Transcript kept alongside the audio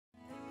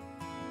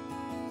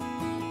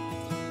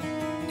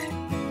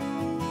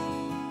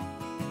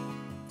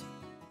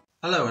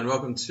Hello and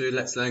welcome to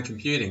Let's Learn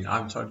Computing.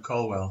 I'm Todd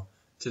Colwell.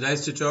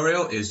 Today's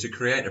tutorial is to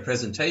create a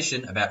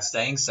presentation about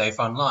staying safe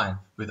online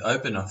with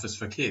OpenOffice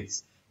for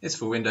Kids. It's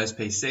for Windows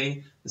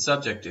PC, the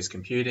subject is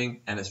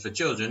computing, and it's for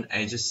children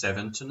ages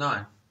 7 to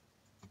 9.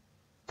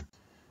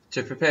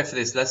 To prepare for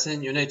this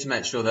lesson, you'll need to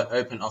make sure that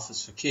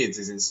OpenOffice for Kids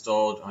is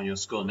installed on your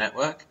school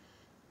network,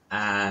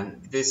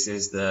 and this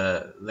is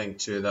the link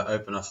to the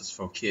OpenOffice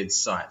for Kids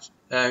site.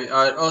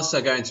 I'm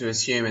also going to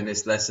assume in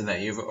this lesson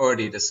that you've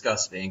already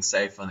discussed being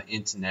safe on the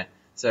internet.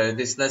 So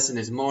this lesson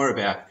is more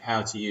about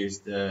how to use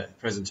the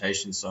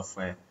presentation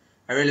software.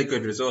 A really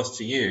good resource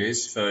to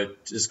use for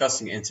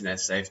discussing internet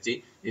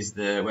safety is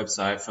the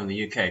website from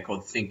the UK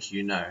called Think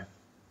You Know.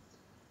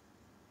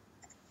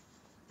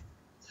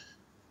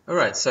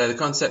 Alright, so the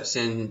concepts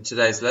in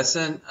today's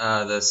lesson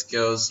are the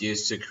skills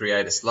used to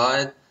create a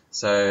slide.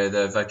 So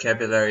the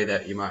vocabulary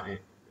that you might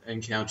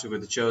encounter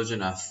with the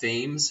children are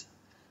themes,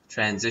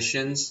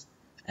 transitions,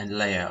 and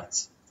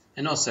layouts,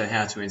 and also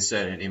how to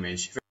insert an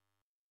image.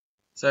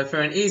 So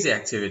for an easy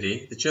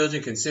activity, the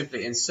children can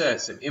simply insert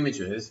some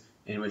images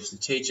in which the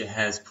teacher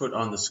has put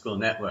on the school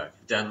network,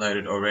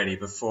 downloaded already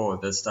before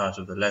the start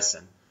of the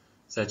lesson.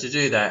 So to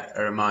do that,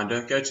 a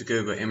reminder, go to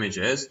Google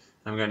Images.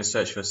 I'm going to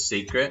search for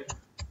secret,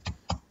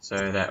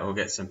 so that will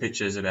get some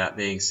pictures about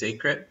being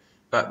secret.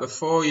 But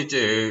before you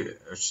do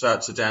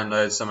start to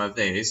download some of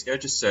these, go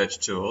to Search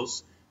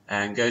Tools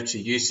and go to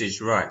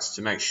Usage Rights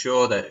to make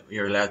sure that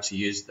you're allowed to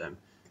use them.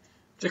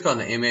 Click on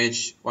the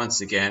image.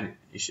 Once again,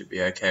 you should be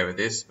okay with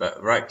this,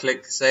 but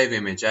right-click, Save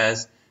Image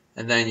As,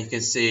 and then you can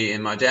see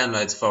in my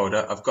Downloads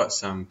folder, I've got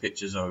some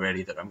pictures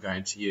already that I'm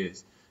going to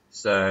use.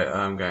 So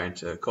I'm going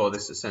to call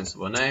this a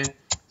sensible name,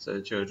 so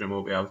the children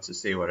will be able to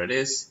see what it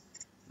is.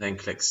 Then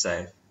click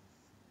Save.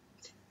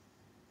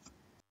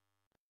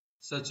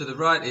 So to the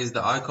right is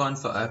the icon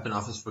for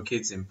OpenOffice for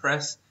Kids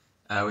Impress,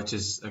 which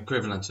is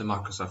equivalent to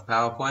Microsoft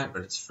PowerPoint,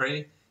 but it's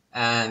free.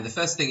 And the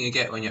first thing you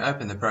get when you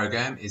open the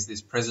program is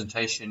this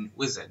presentation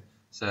wizard.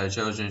 So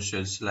children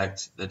should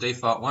select the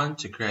default one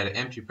to create an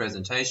empty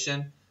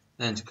presentation,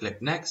 then to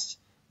click Next,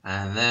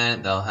 and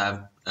then they'll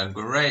have a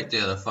great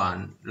deal of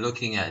fun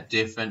looking at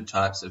different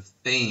types of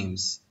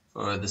themes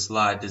for the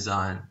slide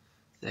design.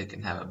 They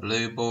can have a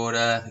blue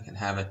border, they can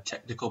have a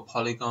technical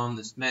polygon,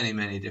 there's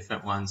many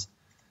different ones.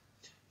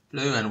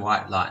 Blue and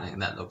white lightning,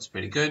 that looks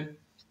pretty good.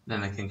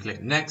 Then they can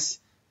click Next.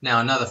 Now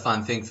another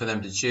fun thing for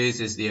them to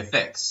choose is the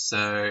effects.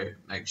 So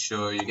make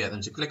sure you get them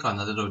to click on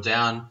the little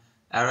down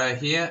arrow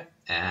here,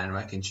 and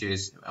I can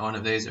choose one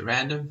of these at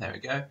random. There we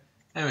go.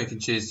 And we can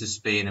choose the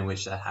speed in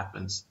which that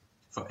happens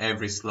for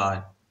every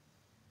slide.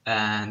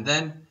 And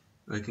then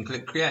we can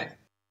click Create.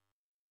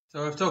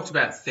 So we've talked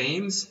about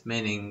themes,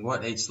 meaning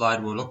what each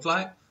slide will look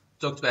like.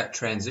 We've talked about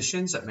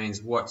transitions, that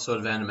means what sort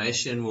of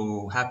animation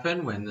will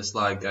happen when the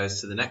slide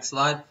goes to the next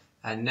slide.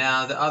 And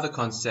now the other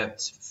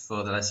concept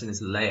for the lesson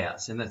is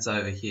layouts, and that's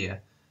over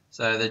here.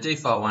 So the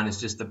default one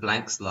is just a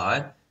blank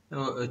slide.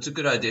 It's a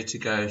good idea to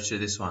go to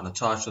this one, a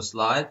title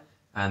slide,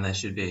 and they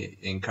should be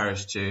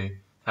encouraged to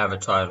have a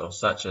title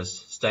such as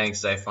Staying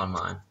Safe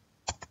Online.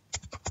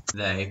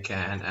 They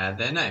can add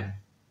their name.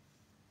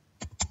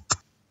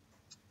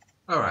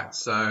 Alright,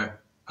 so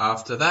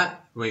after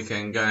that we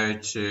can go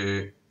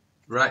to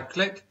right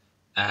click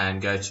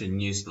and go to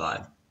New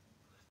Slide.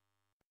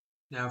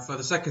 Now for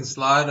the second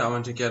slide, I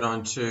want to get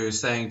on to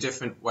saying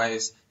different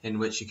ways in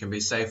which you can be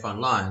safe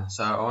online.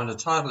 So I want a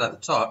title at the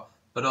top,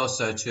 but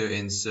also to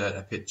insert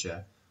a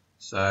picture.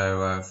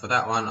 So for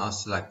that one, I'll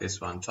select this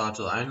one,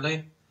 title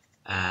only,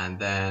 and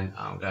then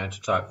I'm going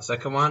to type the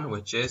second one,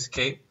 which is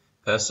keep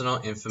personal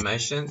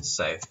information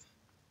safe.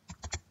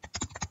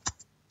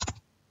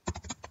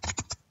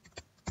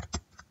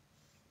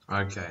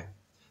 Okay,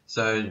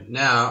 so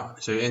now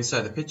to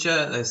insert the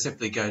picture, let's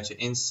simply go to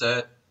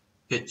Insert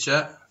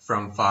Picture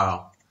from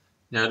File.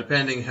 Now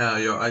depending how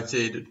your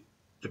IT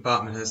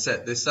department has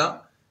set this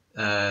up,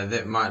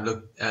 that might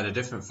look at a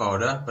different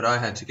folder, but I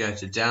had to go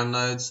to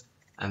Downloads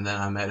and then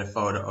I made a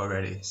folder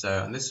already.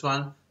 So on this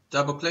one,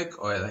 double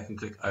click, or they can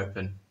click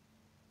Open.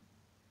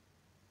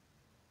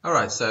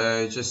 Alright,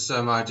 so just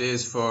some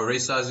ideas for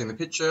resizing the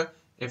picture.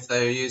 If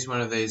they use one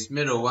of these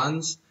middle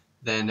ones,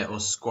 then it will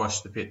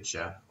squash the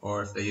picture,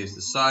 or if they use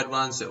the side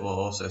ones, it will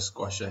also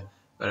squash it.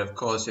 But of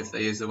course, if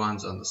they use the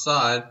ones on the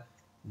side,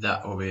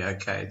 that will be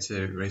okay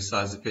to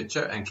resize the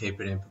picture and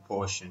keep it in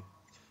proportion.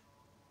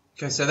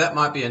 Okay, so that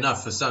might be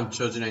enough for some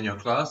children in your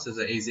class as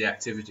an easy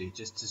activity,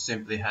 just to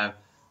simply have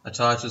a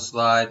title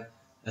slide,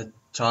 a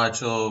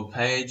title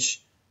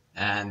page,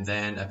 and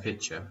then a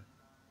picture.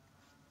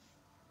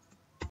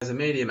 As a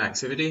medium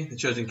activity, the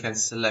children can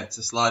select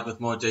a slide with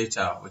more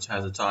detail, which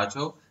has a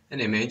title, an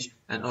image,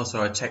 and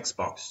also a text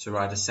box to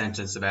write a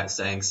sentence about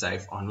staying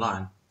safe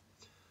online.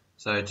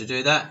 So to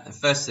do that,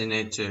 first you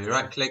need to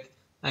right click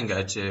and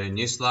go to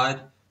New Slide,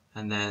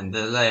 and then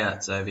the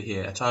layouts over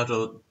here, a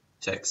title,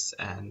 text,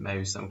 and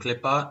maybe some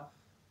clip art.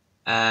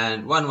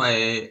 And one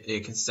way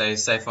you can stay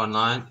safe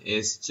online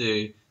is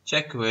to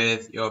check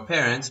with your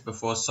parents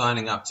before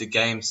signing up to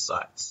game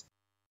sites.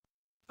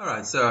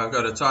 Alright, so I've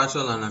got a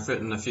title and I've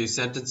written a few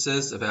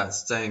sentences about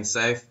staying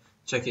safe,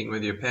 checking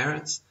with your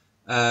parents.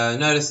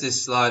 Notice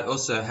this slide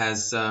also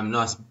has some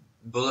nice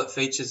bullet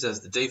features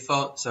as the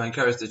default, so I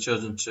encourage the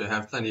children to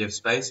have plenty of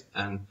space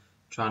and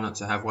try not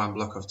to have one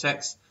block of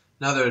text.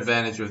 Another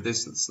advantage with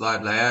this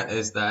slide layout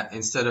is that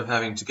instead of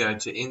having to go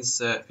to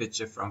insert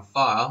picture from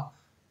file,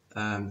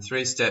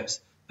 3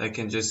 steps, they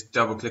can just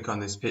double click on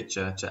this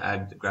picture to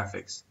add the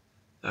graphics.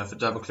 So if I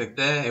double click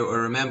there, it will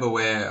remember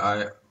where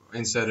I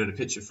inserted a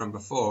picture from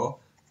before,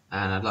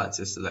 and I'd like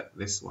to select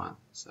this one.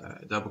 So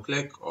double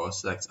click or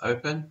select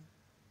open,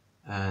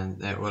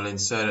 and it will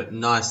insert it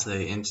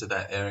nicely into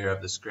that area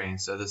of the screen,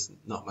 so there's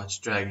not much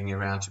dragging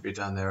around to be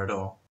done there at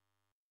all.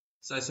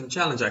 So some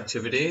challenge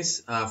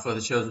activities for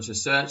the children to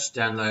search,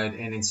 download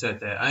and insert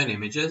their own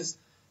images,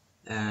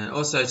 and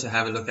also to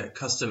have a look at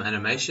custom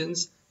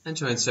animations and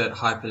to insert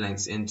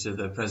hyperlinks into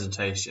the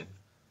presentation.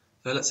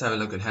 So let's have a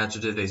look at how to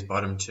do these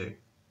bottom 2.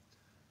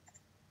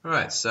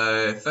 Alright,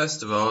 so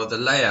first of all, the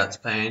layouts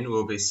pane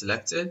will be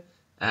selected,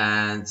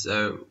 and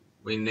so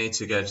we need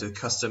to go to the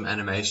custom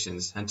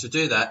animations, and to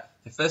do that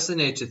I firstly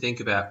need to think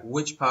about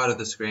which part of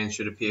the screen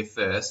should appear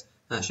first,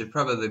 and that should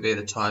probably be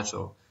the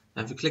title.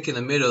 And if you click in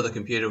the middle, the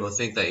computer will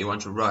think that you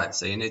want to write,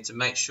 so you need to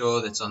make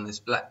sure that's on this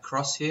black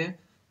cross here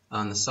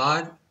on the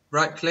side,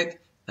 right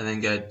click, and then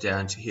go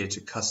down to here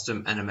to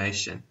custom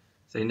animation.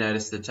 So you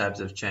notice the tabs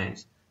have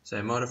changed.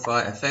 So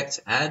modify, effect,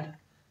 add,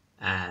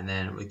 and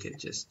then we could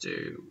just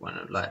do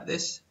one like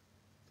this,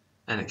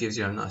 and it gives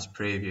you a nice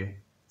preview.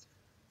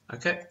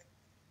 Okay,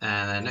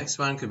 and the next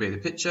one could be the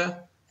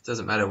picture.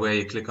 Doesn't matter where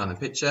you click on the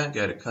picture,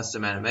 go to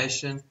custom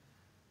animation,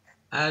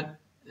 add,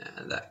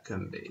 and that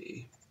can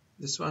be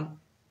this one.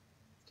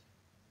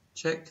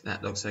 Check,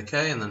 that looks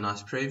okay, and the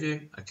nice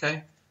preview,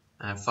 okay.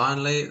 And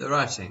finally, the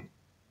writing.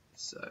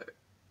 So,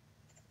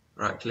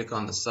 right click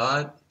on the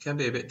side, it can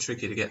be a bit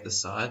tricky to get the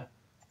side,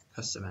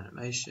 custom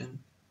animation,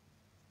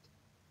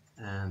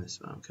 and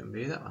this one can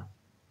be that one.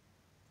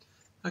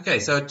 Okay,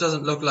 so it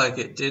doesn't look like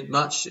it did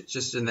much, it's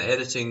just in the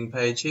editing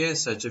page here.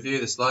 So to view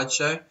the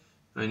slideshow,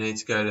 we need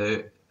to go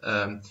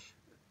to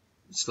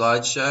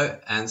slideshow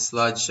and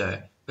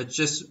slideshow. But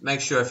just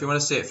make sure if you want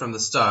to see it from the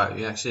start,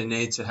 you actually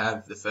need to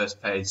have the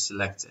first page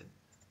selected.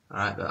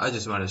 Alright, but I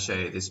just want to show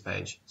you this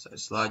page. So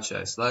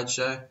slideshow,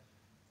 slideshow.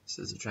 This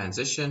is a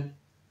transition.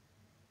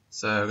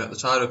 So I've got the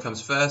title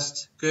comes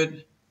first,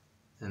 good,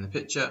 and the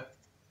picture,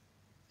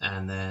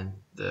 and then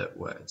the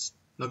words.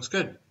 Looks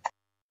good.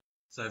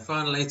 So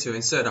finally, to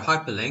insert a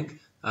hyperlink,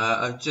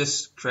 I've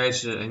just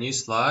created a new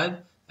slide,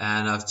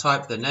 and I've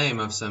typed the name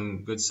of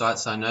some good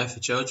sites I know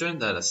for children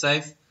that are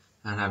safe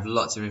and have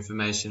lots of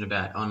information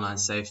about online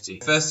safety.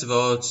 First of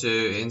all,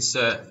 to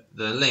insert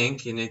the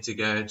link, you need to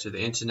go to the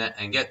internet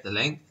and get the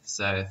link.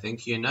 So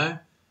think you know.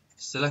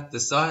 Select the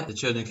site. The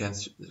children can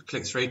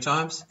click 3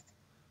 times,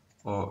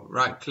 or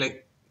right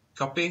click,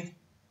 copy,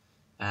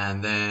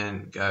 and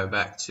then go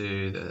back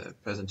to the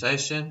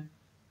presentation,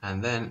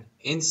 and then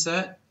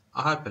insert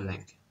a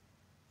hyperlink.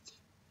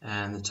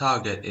 And the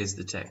target is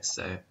the text.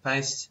 So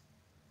paste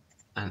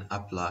and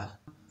apply.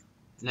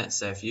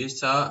 NetSafe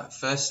Utah.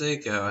 Firstly,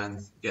 go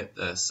and get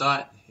the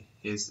site.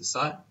 Here's the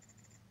site.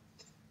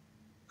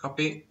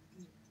 Copy.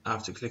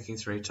 After clicking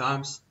 3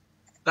 times,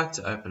 back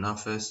to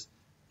OpenOffice.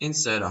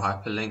 Insert a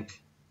hyperlink,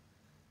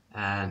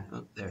 and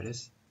oh, there it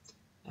is.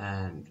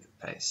 And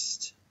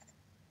paste.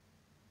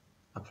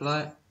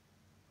 Apply,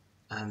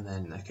 and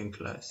then they can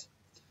close.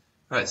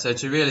 Right. So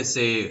to really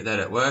see that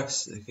it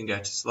works, you can go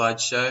to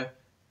slideshow,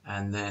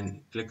 and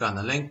then click on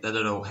the link. The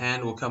little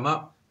hand will come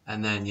up,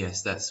 and then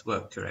yes, that's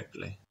worked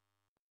correctly.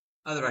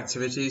 Other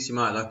activities, you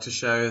might like to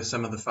show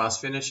some of the fast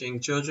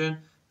finishing children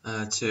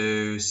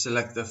to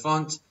select the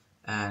font,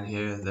 and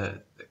here they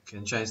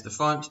can change the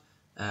font,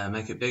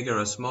 make it bigger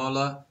or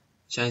smaller,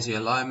 change the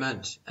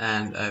alignment,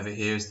 and over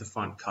here is the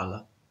font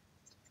color.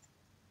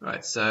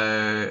 Right,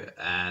 so,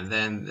 and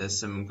then there's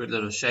some good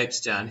little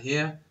shapes down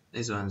here.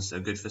 These ones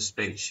are good for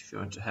speech. If you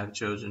want to have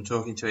children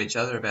talking to each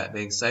other about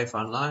being safe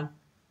online,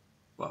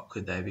 what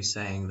could they be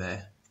saying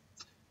there?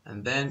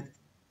 And then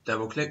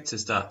double click to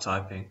start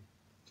typing.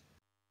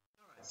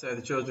 So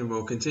the children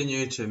will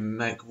continue to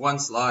make one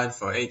slide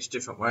for each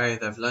different way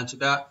they've learnt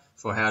about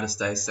for how to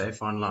stay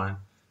safe online.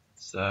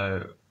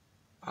 So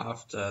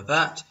after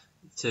that,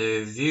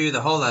 to view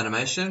the whole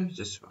animation,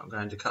 I'm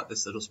going to cut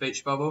this little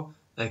speech bubble.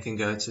 They can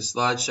go to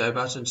slideshow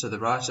button to the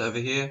right over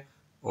here,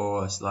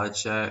 or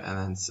slideshow and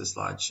then to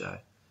slideshow.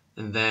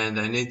 And then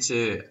they need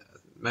to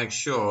make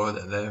sure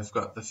that they've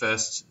got the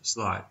first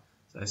slide.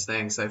 So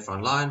staying safe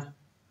online,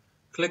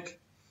 click.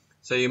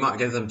 So you might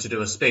get them to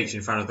do a speech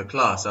in front of the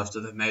class after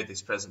they've made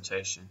this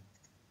presentation.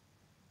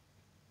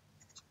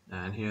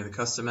 And here are the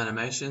custom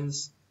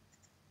animations.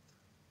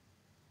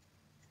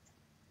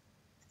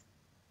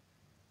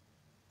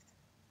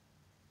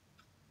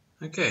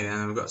 Okay,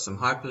 and we've got some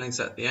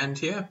hyperlinks at the end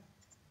here.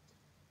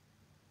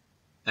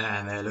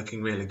 And they're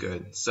looking really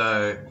good.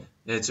 So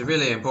it's a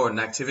really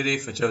important activity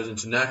for children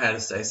to know how to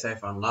stay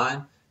safe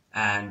online.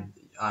 And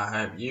I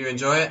hope you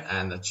enjoy it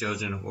and the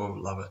children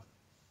will love it.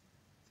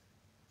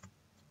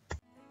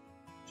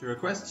 To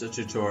request a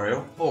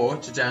tutorial or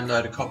to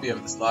download a copy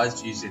of the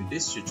slides used in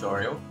this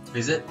tutorial,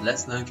 visit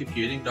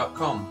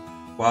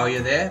letslearncomputing.com. While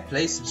you're there,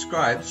 please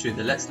subscribe to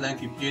the Let's Learn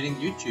Computing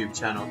YouTube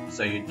channel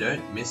so you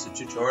don't miss a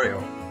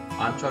tutorial.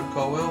 I'm Todd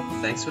Colwell,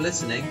 thanks for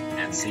listening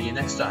and see you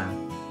next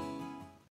time.